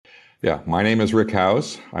Yeah, my name is Rick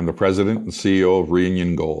Howes. I'm the president and CEO of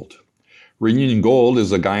Reunion Gold. Reunion Gold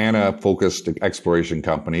is a Guyana-focused exploration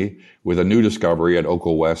company with a new discovery at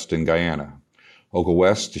Oko West in Guyana. Oko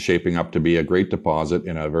West is shaping up to be a great deposit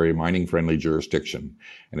in a very mining-friendly jurisdiction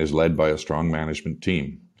and is led by a strong management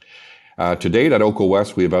team. To date at Oko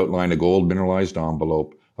West, we have outlined a gold mineralized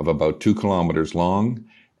envelope of about 2 kilometers long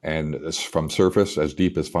and from surface as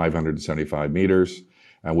deep as 575 meters.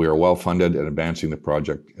 And we are well funded and advancing the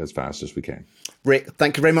project as fast as we can. Rick,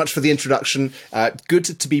 thank you very much for the introduction. Good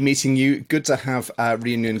to be meeting you. Good to have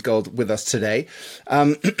Reunion Gold with us today.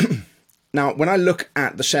 Now, when I look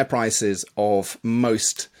at the share prices of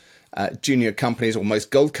most junior companies or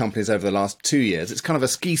most gold companies over the last 2 years, it's kind of a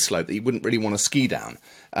ski slope that you wouldn't really want to ski down.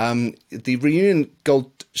 The Reunion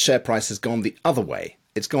Gold share price has gone the other way.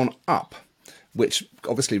 It's gone up, which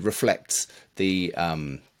obviously reflects the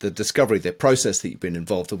discovery, the process that you've been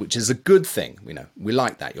involved in, which is a good thing. We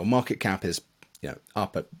like that. Your market cap is,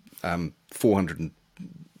 up at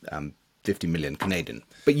 450 million Canadian.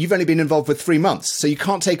 But you've only been involved for 3 months, so you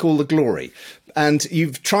can't take all the glory. And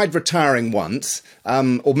you've tried retiring once,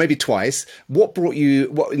 or maybe twice. What brought you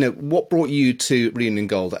to Reunion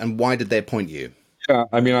Gold, and why did they appoint you? Yeah,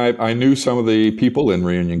 I knew some of the people in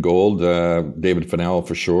Reunion Gold, David Fennell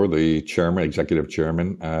for sure, the chairman, executive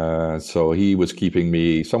chairman. So he was keeping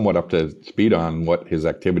me somewhat up to speed on what his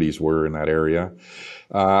activities were in that area.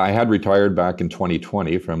 I had retired back in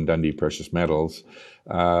 2020 from Dundee Precious Metals.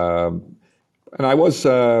 And I was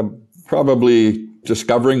probably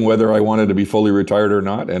discovering whether I wanted to be fully retired or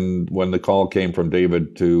not. And when the call came from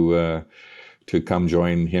David to come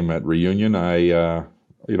join him at Reunion, I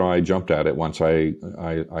jumped at it once I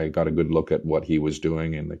got a good look at what he was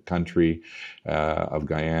doing in the country of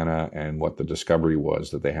Guyana and what the discovery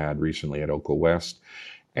was that they had recently at Oko West,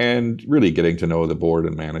 and really getting to know the board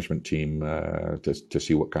and management team to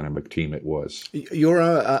see what kind of a team it was. You're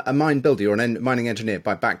a mine builder. You're a mining engineer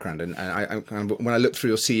by background, and when I look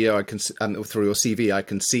through your CEO, through your CV, I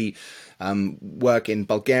can see work in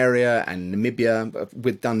Bulgaria and Namibia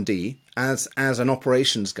with Dundee as an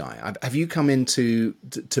operations guy. Have you come in to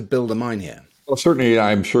build a mine here? Well, certainly,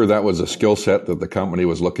 I'm sure that was a skill set that the company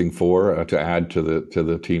was looking for to add to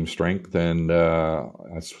the team strength, and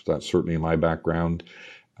that's certainly my background.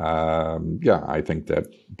 I think that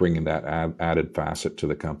bringing that added facet to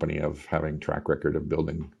the company of having track record of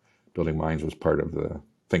building mines was part of the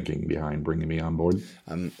thinking behind bringing me on board.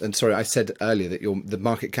 And sorry, I said earlier that the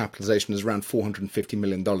market capitalization is around $450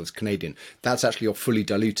 million Canadian. That's actually your fully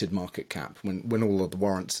diluted market cap when all of the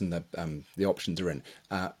warrants and the options are in.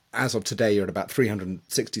 As of today, you're at about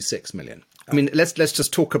 366 million. I mean, let's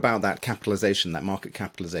just talk about that capitalization, that market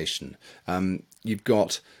capitalization. You've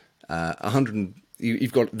got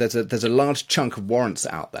there's a large chunk of warrants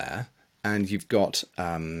out there, and you've got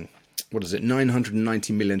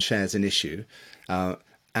 990 million shares in issue.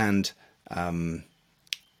 And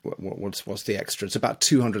what's the extra? It's about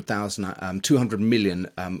 200 million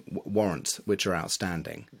warrants which are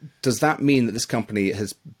outstanding. Does that mean that this company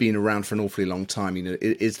has been around for an awfully long time?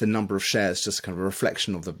 Is the number of shares just kind of a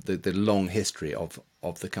reflection of the long history of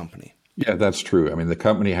the company? Yeah, that's true. I mean, the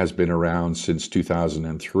company has been around since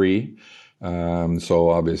 2003. So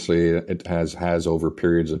obviously it has over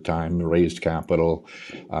periods of time raised capital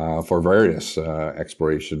for various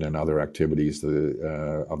exploration and other activities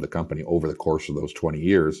of the company over the course of those 20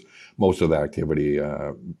 years. Most of that activity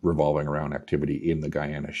revolving around activity in the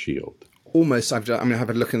Guyana Shield. Almost, I've had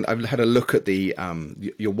a look at the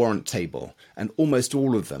your warrant table, and almost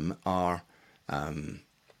all of them are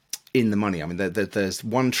in the money. I mean, there's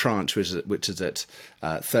one tranche which is at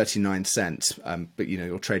 39 cents, but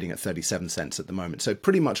you're trading at 37 cents at the moment. So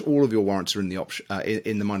pretty much all of your warrants are in the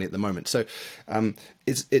in the money at the moment. So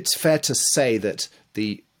it's fair to say that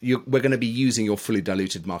we're going to be using your fully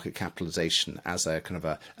diluted market capitalization as a kind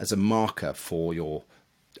of as a marker for your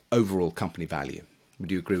overall company value.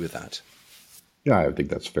 Would you agree with that? Yeah, I think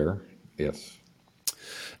that's fair. Yes.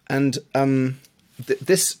 And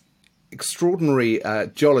this extraordinary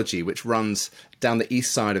geology which runs down the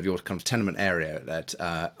east side of your kind of tenement area at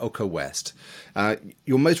Oko West.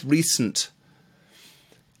 Your most recent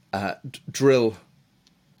drill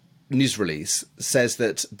news release says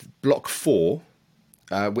that Block 4,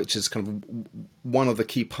 which is kind of one of the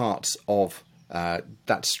key parts of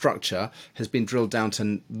that structure, has been drilled down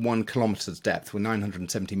to 1 kilometer's depth. We're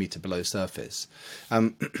 970 meter below surface.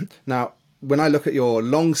 Now, when I look at your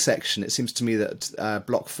long section, it seems to me that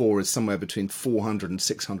Block 4 is somewhere between 400 and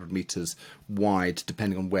 600 meters wide,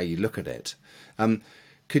 depending on where you look at it.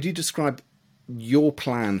 Could you describe your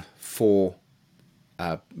plan for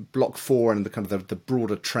Block 4 and the kind of the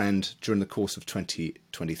broader trend during the course of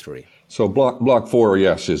 2023? So block 4,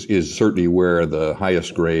 yes, is certainly where the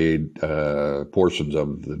highest grade portions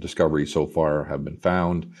of the discovery so far have been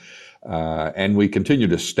found. And we continue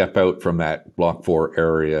to step out from that block 4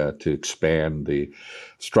 area to expand the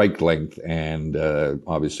strike length and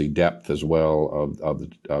obviously depth as well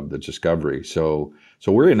of the discovery. So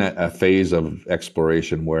we're in a phase of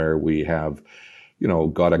exploration where we have,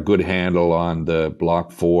 got a good handle on the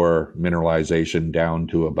block 4 mineralization down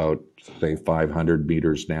to about, say, 500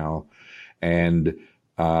 meters now. And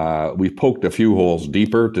we've poked a few holes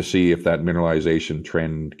deeper to see if that mineralization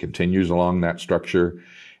trend continues along that structure.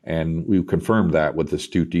 And we've confirmed that with the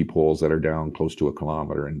 2 deep holes that are down close to 1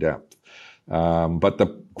 kilometer in depth. But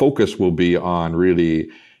the focus will be on really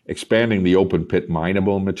expanding the open pit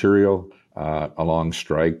mineable material along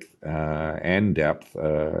strike and depth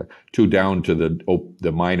to down to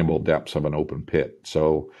the mineable depths of an open pit.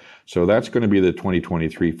 So that's going to be the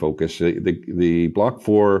 2023 focus. The block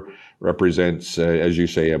 4 represents, as you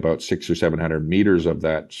say, about 600 or 700 meters of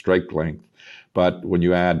that strike length. But when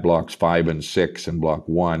you add blocks 5 and 6 and block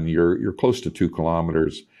 1, you're close to 2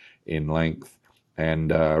 kilometers in length.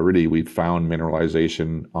 And really, we've found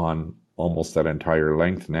mineralization on almost that entire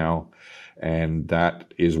length now. And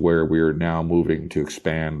that is where we're now moving to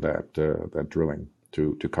expand that drilling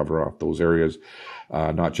to cover off those areas,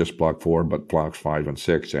 not just block 4, but blocks 5 and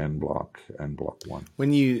 6 and block 1.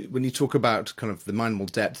 When you talk about kind of the mineable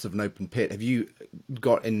depths of an open pit, have you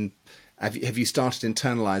started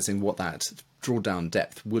internalizing what that drawdown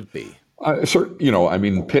depth would be?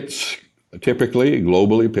 Pits typically,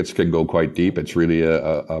 globally, pits can go quite deep. It's really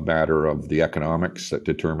a matter of the economics that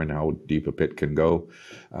determine how deep a pit can go.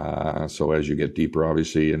 So as you get deeper,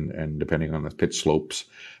 obviously, and depending on the pit slopes,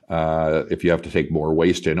 if you have to take more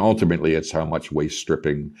waste in, ultimately it's how much waste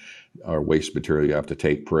stripping or waste material you have to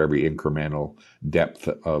take per every incremental depth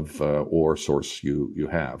of ore source you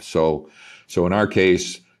have. So in our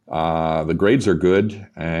case, the grades are good,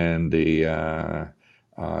 and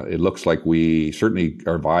it looks like we certainly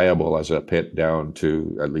are viable as a pit down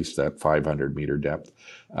to at least that 500 meter depth.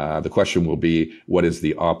 The question will be, what is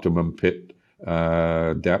the optimum pit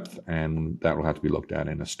depth? And that will have to be looked at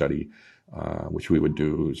in a study, which we would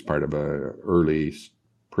do as part of a early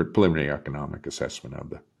preliminary economic assessment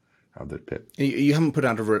of the pit. You haven't put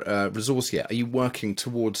out a resource yet. Are you working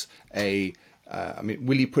towards will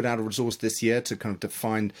you put out a resource this year to kind of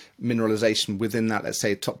define mineralization within that, let's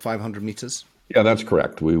say, top 500 meters? Yeah, that's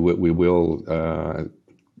correct. We will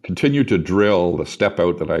continue to drill the step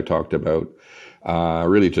out that I talked about,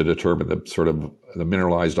 really to determine the sort of the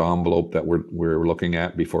mineralized envelope that we're looking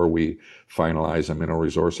at before we finalize a mineral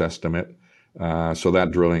resource estimate. So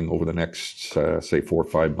that drilling over the next, say, 4 or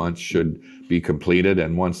 5 months should be completed.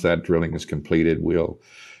 And once that drilling is completed, we'll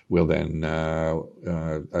then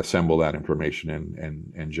assemble that information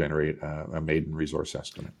and generate a maiden resource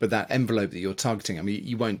estimate. But that envelope that you're targeting,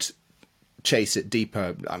 you won't chase it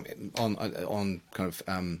deeper on kind of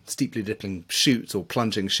steeply dipping shoots or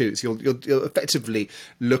plunging shoots. You're effectively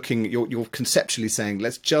looking. You're conceptually saying,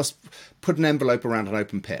 let's just put an envelope around an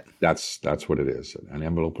open pit. That's what it is. An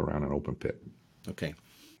envelope around an open pit. Okay.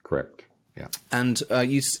 Correct. Yeah. And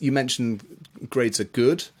you mentioned grades are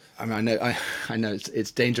good. I know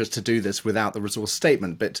it's dangerous to do this without the resource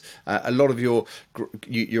statement, but a lot of you're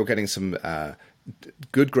getting some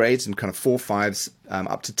good grades and kind of 4 5s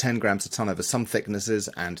up to 10 grams a ton over some thicknesses,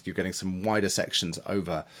 and you're getting some wider sections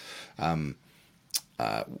over 1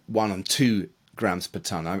 and 2 grams per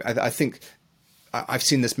ton. I think I've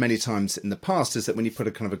seen this many times in the past, is that when you put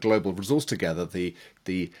a kind of a global resource together,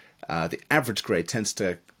 the average grade tends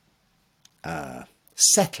to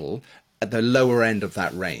settle at the lower end of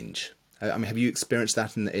that range. Have you experienced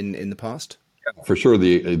that in the past? For sure,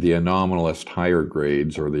 the anomalous higher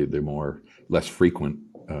grades, or the more less frequent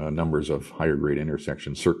numbers of higher grade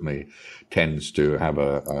intersections, certainly tends to have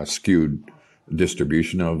a skewed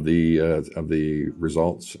distribution of the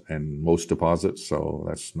results and most deposits.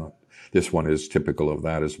 So this one is typical of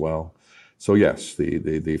that as well. So yes,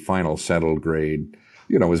 the final settled grade,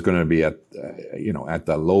 is going to be at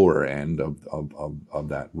the lower end of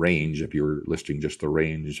that range. If you were listing just the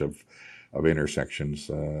range of intersections,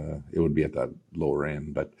 it would be at that lower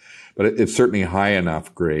end, but it's certainly high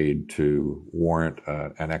enough grade to warrant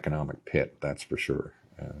an economic pit. That's for sure.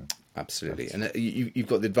 Absolutely, and you've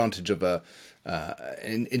got the advantage of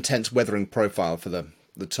an intense weathering profile for the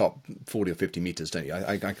the top 40 or 50 meters, don't you?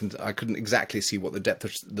 I couldn't exactly see what the depth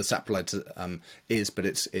of the saprolite is, but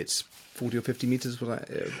it's 40 or 50 meters.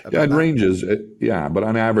 Yeah, it ranges. But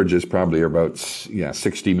on average, it's probably about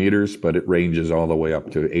 60 meters, but it ranges all the way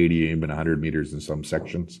up to 80, even 100 meters in some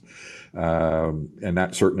sections. And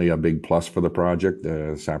that's certainly a big plus for the project.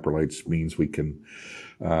 Saprolites means we can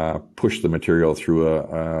push the material through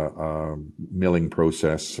a milling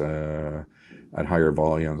process at higher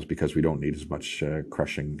volumes because we don't need as much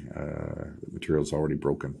crushing. The material's already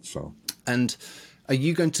broken. So. And are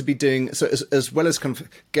you going to be doing so as well as kind of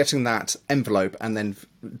getting that envelope and then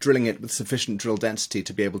drilling it with sufficient drill density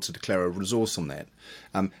to be able to declare a resource on it?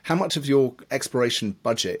 How much of your exploration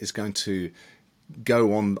budget is going to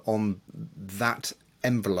go on that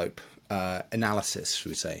envelope analysis, should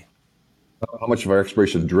we say? How much of our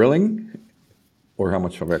exploration drilling, or how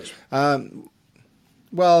much of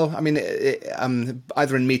well, I mean,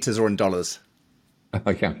 either in meters or in dollars.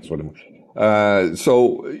 Yeah, that's what I mean.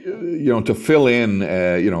 So, to fill in,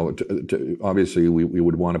 obviously we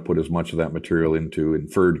would want to put as much of that material into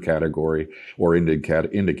inferred category or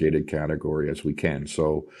indicated category as we can.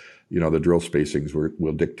 So, the drill spacings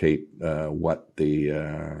will dictate what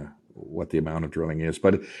the amount of drilling is.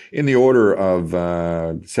 But in the order of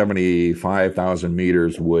 75,000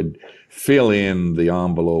 meters would fill in the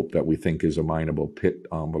envelope that we think is a mineable pit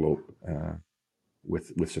envelope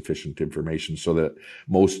with sufficient information so that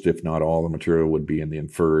most, if not all, the material would be in the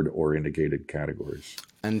inferred or indicated categories.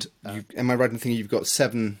 And am I right in thinking you've got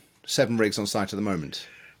seven rigs on site at the moment?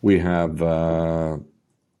 We have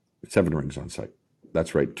 7 rigs on site.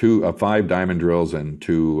 That's right. 5 diamond drills and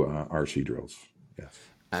 2 RC drills. Yes.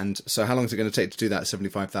 And so how long is it going to take to do that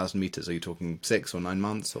 75,000 meters? Are you talking 6 or 9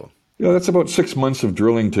 months or? Yeah, that's about 6 months of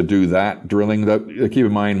drilling to do that drilling. Keep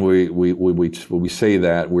in mind, we say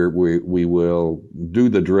that we will do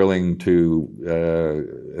the drilling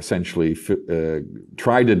to essentially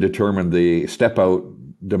try to determine the step out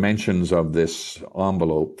dimensions of this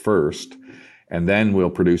envelope first, and then we'll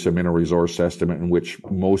produce a mineral resource estimate in which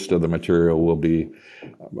most of the material will be,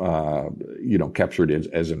 captured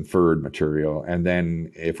as inferred material. And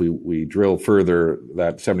then if we drill further,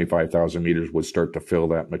 that 75,000 meters would start to fill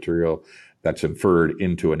that material that's inferred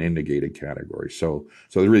into an indicated category. So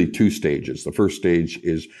there's really 2 stages. The first stage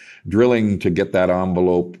is drilling to get that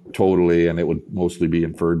envelope totally, and it would mostly be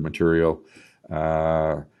inferred material.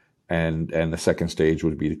 And the second stage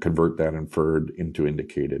would be to convert that inferred into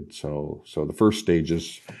indicated. So the first stage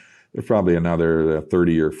is there's probably another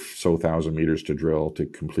 30 or so thousand meters to drill to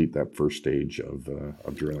complete that first stage of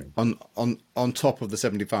drilling. On top of the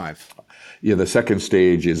 75. Yeah, the second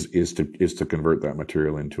stage is to convert that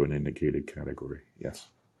material into an indicated category. Yes.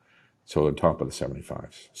 So on top of the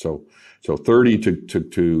 75s. So 30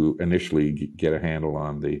 to initially get a handle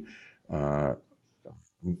on the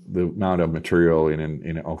amount of material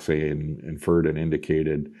in I'll say in inferred and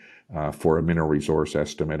indicated for a mineral resource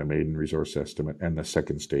estimate, a maiden resource estimate, and the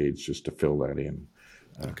second stage just to fill that in.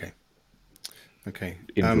 Okay.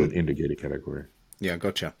 Into an indicated category. Yeah,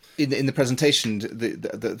 gotcha. In the presentation,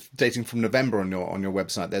 the dating from November on your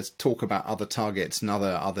website, there's talk about other targets and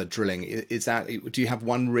other drilling. Is that, do you have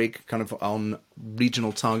one rig kind of on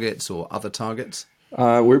regional targets or other targets?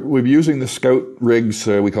 We're using the scout rigs,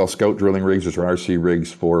 we call scout drilling rigs, which are RC rigs,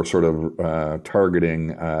 for sort of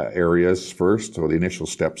targeting areas first. So the initial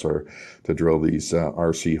steps are to drill these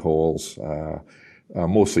RC holes,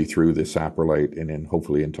 mostly through the saprolite and then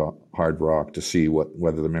hopefully into hard rock to see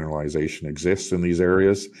whether the mineralization exists in these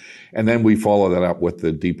areas. And then we follow that up with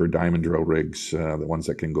the deeper diamond drill rigs, the ones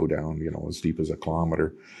that can go down, as deep as a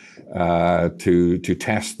kilometer, to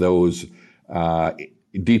test those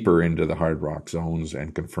deeper into the hard rock zones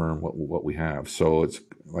and confirm what we have. So it's,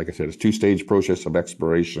 like I said, it's 2-stage process of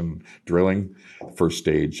exploration drilling. The first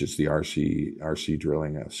stage is the RC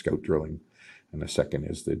drilling, scout drilling, and the second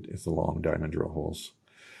is the long diamond drill holes.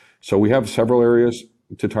 So we have several areas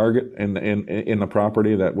to target in the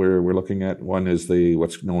property that we're looking at. One is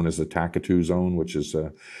what's known as the Takatu zone, which is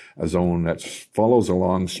a zone that follows a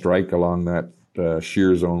long strike along that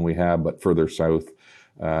shear zone we have, but further south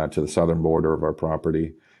to the southern border of our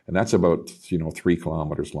property, and that's about 3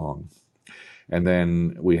 kilometers long. And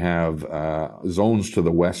then we have zones to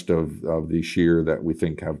the west of the shear that we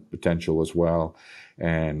think have potential as well,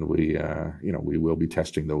 and we will be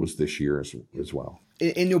testing those this year as well.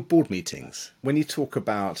 In your board meetings, when you talk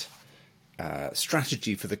about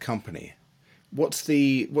strategy for the company, what's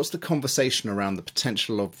the conversation around the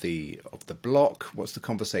potential of the block? What's the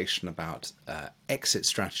conversation about exit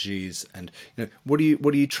strategies? And what are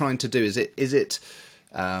you trying to do? Is it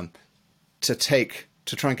to take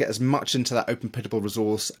to try and get as much into that open pitable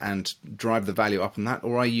resource and drive the value up on that,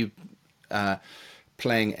 or are you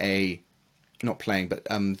playing a not playing, but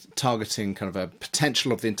targeting kind of a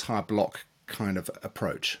potential of the entire block kind of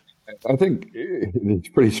approach? I think it's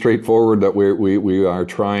pretty straightforward that we are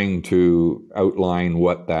trying to outline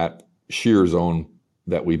what that shear zone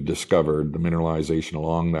that we've discovered, the mineralization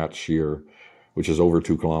along that shear, which is over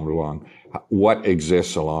 2 kilometers long, what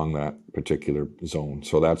exists along that particular zone.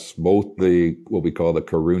 So that's both what we call the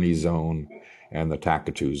Karuni zone and the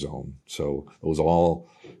Takatu zone. So those all,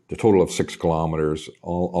 the total of 6 kilometers,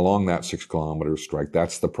 all along that 6 kilometer strike,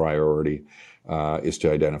 that's the priority, is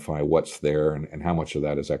to identify what's there and how much of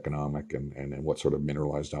that is economic and what sort of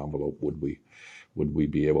mineralized envelope would we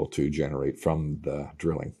be able to generate from the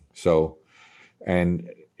drilling. So, and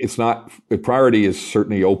it's not, the priority is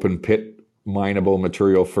certainly open pit mineable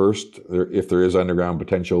material first. If there is underground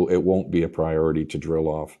potential, it won't be a priority to drill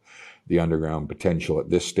off the underground potential at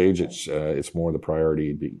this stage. It's more the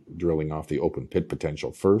priority to be drilling off the open pit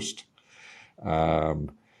potential first.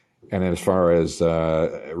 And as far as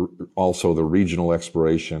also the regional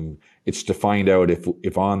exploration, it's to find out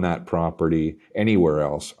if on that property anywhere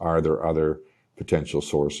else are there other potential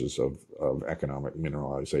sources of economic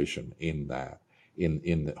mineralization in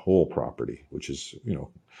the whole property, which is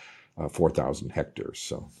 4,000 hectares.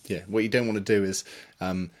 So yeah, what you don't want to do is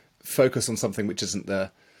focus on something which isn't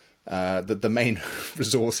the main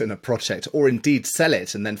resource in a project, or indeed sell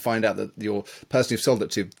it and then find out that your person you've sold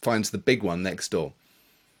it to finds the big one next door.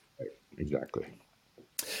 Exactly.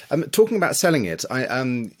 Talking about selling it,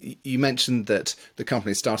 you mentioned that the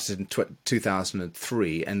company started in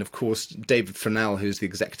 2003, and of course David Fennell, who's the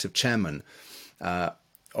executive chairman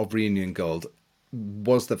of Reunion Gold,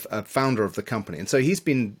 was the founder of the company, and so he's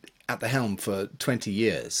been at the helm for 20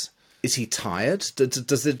 years. Is he tired?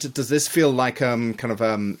 Does this feel like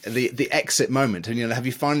the exit moment? And have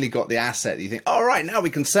you finally got the asset that you think, all right, now we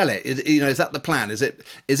can sell it? Is that the plan? Is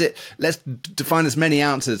it? Let's define as many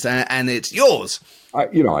ounces and it's yours. I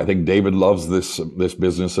think David loves this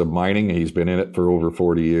business of mining. He's been in it for over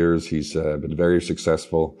 40 years. He's been very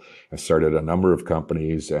successful. Has started a number of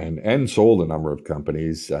companies and sold a number of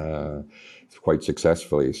companies quite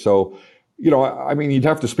successfully. So, you'd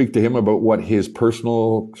have to speak to him about what his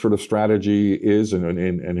personal sort of strategy is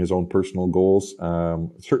and his own personal goals.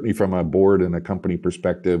 Certainly from a board and a company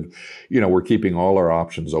perspective, we're keeping all our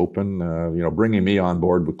options open. Bringing me on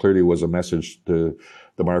board clearly was a message to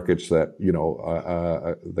the markets that,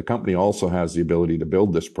 the company also has the ability to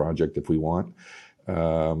build this project if we want.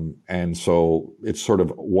 And so it's sort of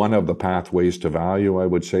one of the pathways to value, I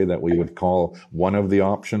would say, that we would call one of the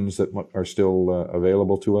options that are still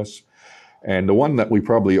available to us. And the one that we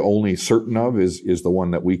probably only certain of is the one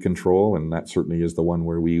that we control, and that certainly is the one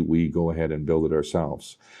where we go ahead and build it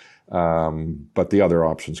ourselves. But the other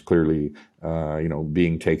options clearly,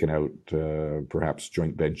 being taken out, perhaps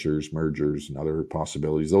joint ventures, mergers, and other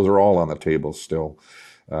possibilities. Those are all on the table still.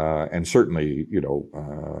 And certainly,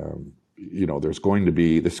 there's going to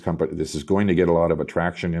be this is going to get a lot of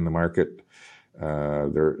attraction in the market.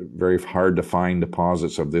 They're very hard to find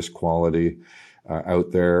deposits of this quality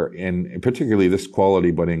out there, and particularly this quality,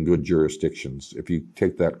 but in good jurisdictions. If you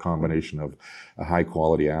take that combination of a high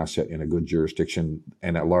quality asset in a good jurisdiction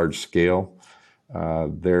and at large scale,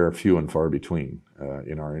 they're few and far between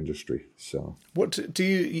in our industry. So, what do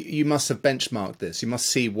you must have benchmarked this? You must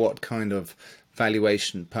see what kind of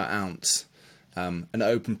valuation per ounce an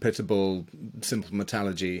open pitable simple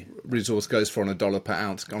metallurgy resource goes for on $1 per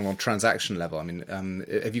ounce on transaction level. I mean,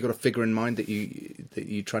 have you got a figure in mind that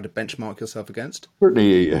you try to benchmark yourself against?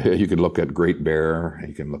 Certainly, you can look at Great Bear.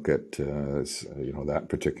 You can look at that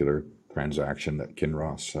particular transaction that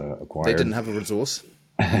Kinross acquired. They didn't have a resource.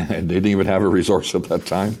 And they didn't even have a resource at that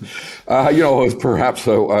time. It was perhaps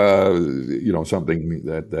something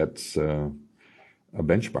that's a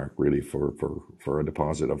benchmark really for a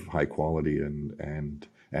deposit of high quality and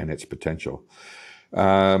its potential.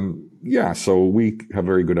 So we have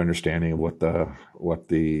very good understanding of what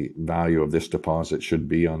the value of this deposit should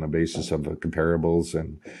be on the basis of the comparables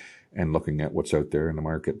and looking at what's out there in the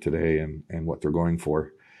market today and what they're going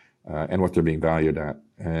for and what they're being valued at.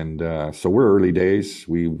 And so we're early days.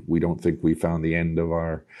 We don't think we found the end of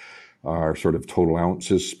our sort of total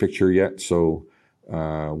ounces picture yet. So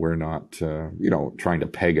we're not, trying to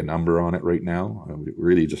peg a number on it right now. We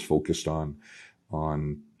really just focused on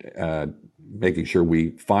making sure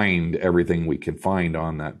we find everything we can find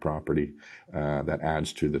on that property that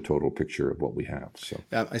adds to the total picture of what we have. So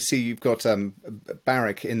I see you've got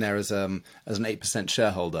Barrick in there as an 8%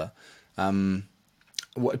 shareholder.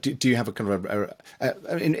 What do you have a kind of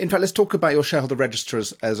in fact, let's talk about your shareholder register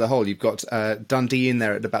as a whole. You've got Dundee in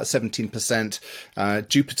there at about 17%,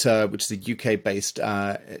 Jupiter, which is a UK-based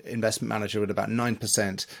investment manager, at about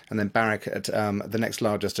 9%, and then Barrick at the next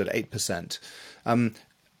largest at 8%.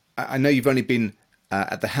 I know you've only been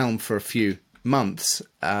at the helm for a few months,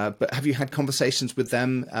 but have you had conversations with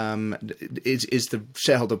them? Is the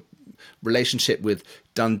shareholder relationship with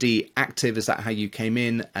Dundee active? Is that how you came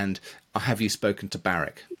in? And have you spoken to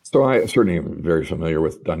Barrick? So I certainly am very familiar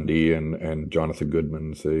with Dundee, and Jonathan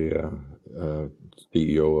Goodman's the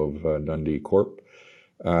CEO of Dundee Corp.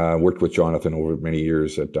 Worked with Jonathan over many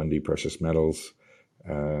years at Dundee Precious Metals.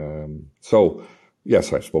 So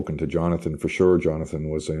yes, I've spoken to Jonathan for sure. Jonathan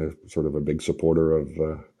was a sort of a big supporter of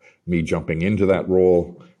me jumping into that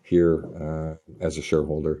role here as a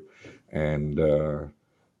shareholder. And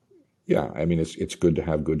yeah, I mean, it's good to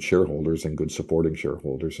have good shareholders and good supporting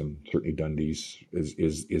shareholders, and certainly Dundee's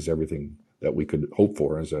is everything that we could hope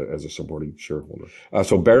for as a supporting shareholder.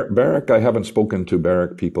 So Barrick, I haven't spoken to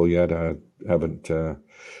Barrick people yet. I haven't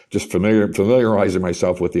just familiarizing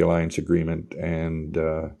myself with the alliance agreement and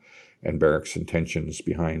Barrick's intentions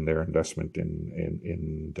behind their investment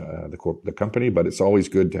in the company. But it's always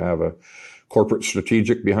good to have a corporate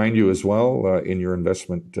strategic behind you as well in your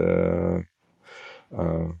investment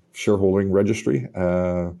shareholding registry.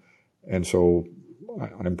 And so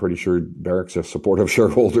I'm pretty sure Barrick's a supportive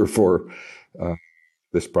shareholder for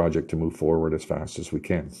this project to move forward as fast as we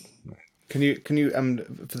can. Can you,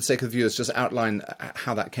 for the sake of the viewers, just outline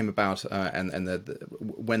how that came about and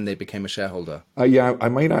when they became a shareholder? Yeah, I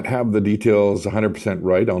might not have the details 100%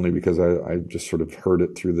 right, only because I just sort of heard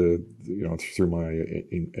it through through my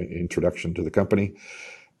introduction to the company.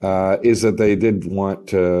 Is that they did want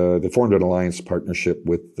they formed an alliance partnership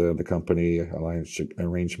with the company, alliance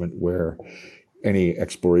arrangement where any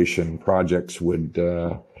exploration projects would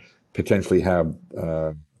potentially have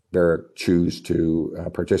Barrick choose to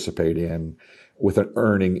participate in, with an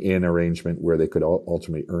earning in arrangement where they could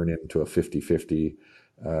ultimately earn into a 50-50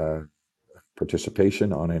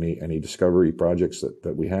 participation on any discovery projects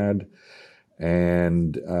that we had.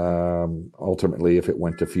 And ultimately, if it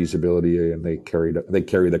went to feasibility and they carry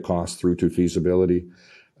the cost through to feasibility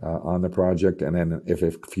on the project, and then if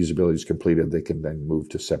feasibility is completed, they can then move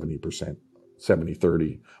to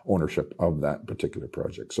 70/30 ownership of that particular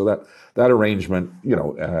project. So that arrangement,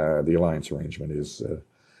 the alliance arrangement, is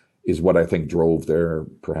what I think drove their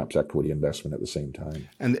perhaps equity investment at the same time.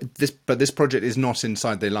 And this project is not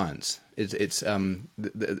inside the alliance.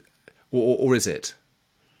 Or is it?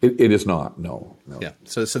 It is not. No. Yeah.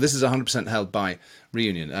 So this is 100% held by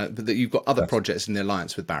Reunion, but that you've got other projects in the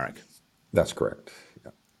alliance with Barrick. That's correct. Yeah.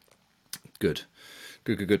 Good.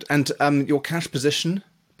 And your cash position,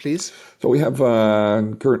 please? So we have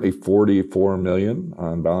currently 44 million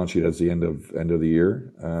on balance sheet as the end of the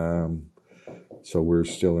year. So we're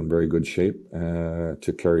still in very good shape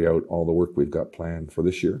to carry out all the work we've got planned for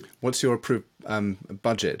this year. What's your approved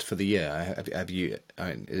budget for the year?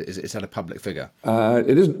 Is that a public figure?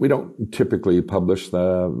 It isn't. We don't typically publish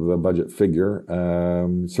the budget figure.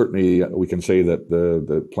 Certainly, we can say that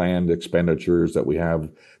the planned expenditures that we have,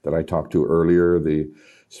 that I talked to earlier, the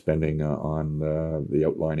spending on the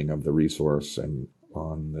outlining of the resource and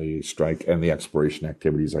on the strike and the exploration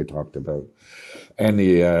activities I talked about, and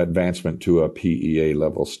the advancement to a PEA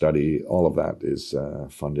level study, all of that is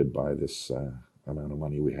funded by this amount of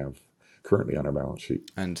money we have currently on our balance sheet.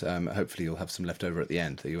 And hopefully you'll have some left over at the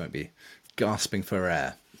end, that you won't be gasping for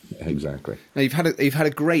air. Exactly. Now you've had a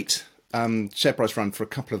great share price run for a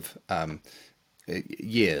couple of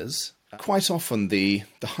years. Quite often the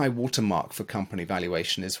high watermark for company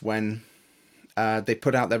valuation is when they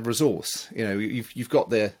put out their resource. You've got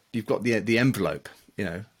the envelope.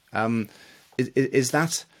 Is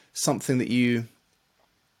that something that you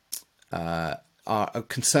are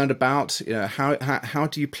concerned about? How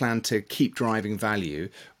do you plan to keep driving value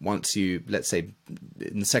once you, let's say,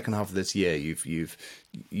 in the second half of this year, you've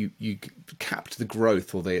capped the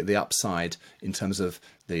growth or the upside in terms of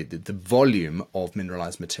the volume of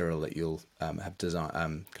mineralized material that you'll have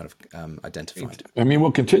identified? I mean,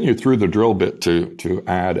 we'll continue through the drill bit to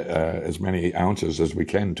add as many ounces as we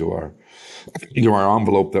can to our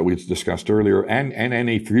envelope that we discussed earlier, and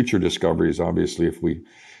any future discoveries. Obviously, if we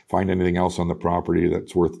find anything else on the property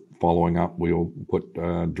that's worth following up, we'll put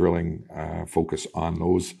drilling focus on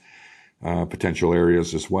those potential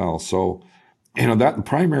areas as well. So, that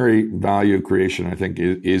primary value creation, I think,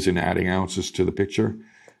 is in adding ounces to the picture.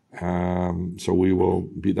 So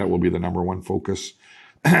that will be the number one focus.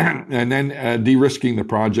 And then de-risking the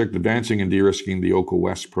project, advancing and de-risking the Oko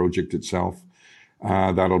West project itself.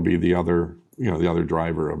 That'll be the other the other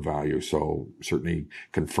driver of value. So certainly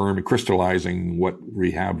crystallizing what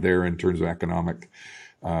we have there in terms of economic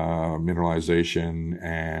mineralization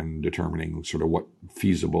and determining sort of what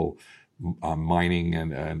feasible mining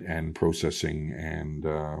and processing and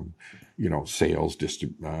sales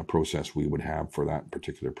process we would have for that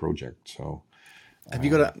particular project. So have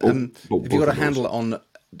you got a handle on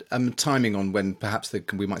timing on when perhaps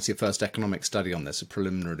we might see a first economic study on this, a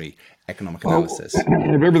preliminary economic analysis?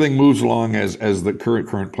 If everything moves along as the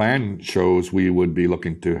current plan shows, we would be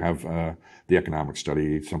looking to have the economic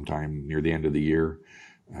study sometime near the end of the year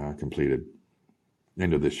completed.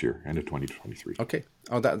 End of this year, end of 2023. Okay.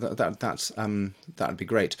 Oh, that'd be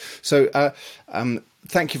great. So,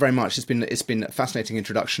 thank you very much. It's been a fascinating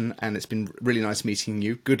introduction, and it's been really nice meeting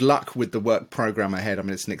you. Good luck with the work program ahead. I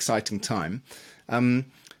mean, it's an exciting time.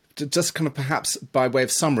 Just kind of perhaps by way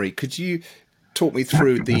of summary, could you talk me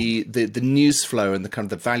through the news flow and the kind of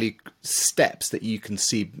the value steps that you can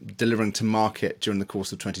see delivering to market during the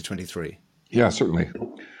course of 2023? Yeah, certainly.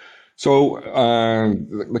 So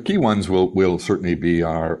the key ones will certainly be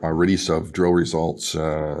our release of drill results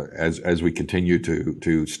as we continue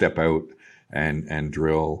to step out and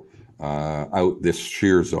drill out this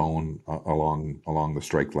shear zone along the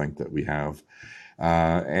strike length that we have,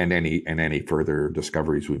 and any further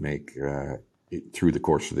discoveries we make through the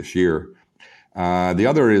course of this year. The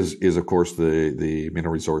other is of course the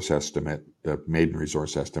mineral resource estimate, the maiden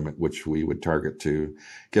resource estimate, which we would target to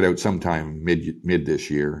get out sometime mid this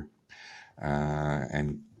year.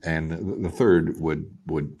 And the third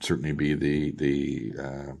would certainly be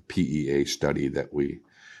the PEA study that we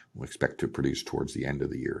expect to produce towards the end of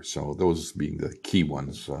the year. So those being the key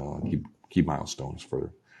ones, key milestones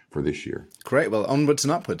for this year. Great. Well, onwards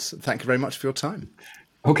and upwards. Thank you very much for your time.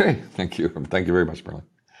 Okay. Thank you. Thank you very much, Merlin.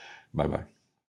 Bye-bye.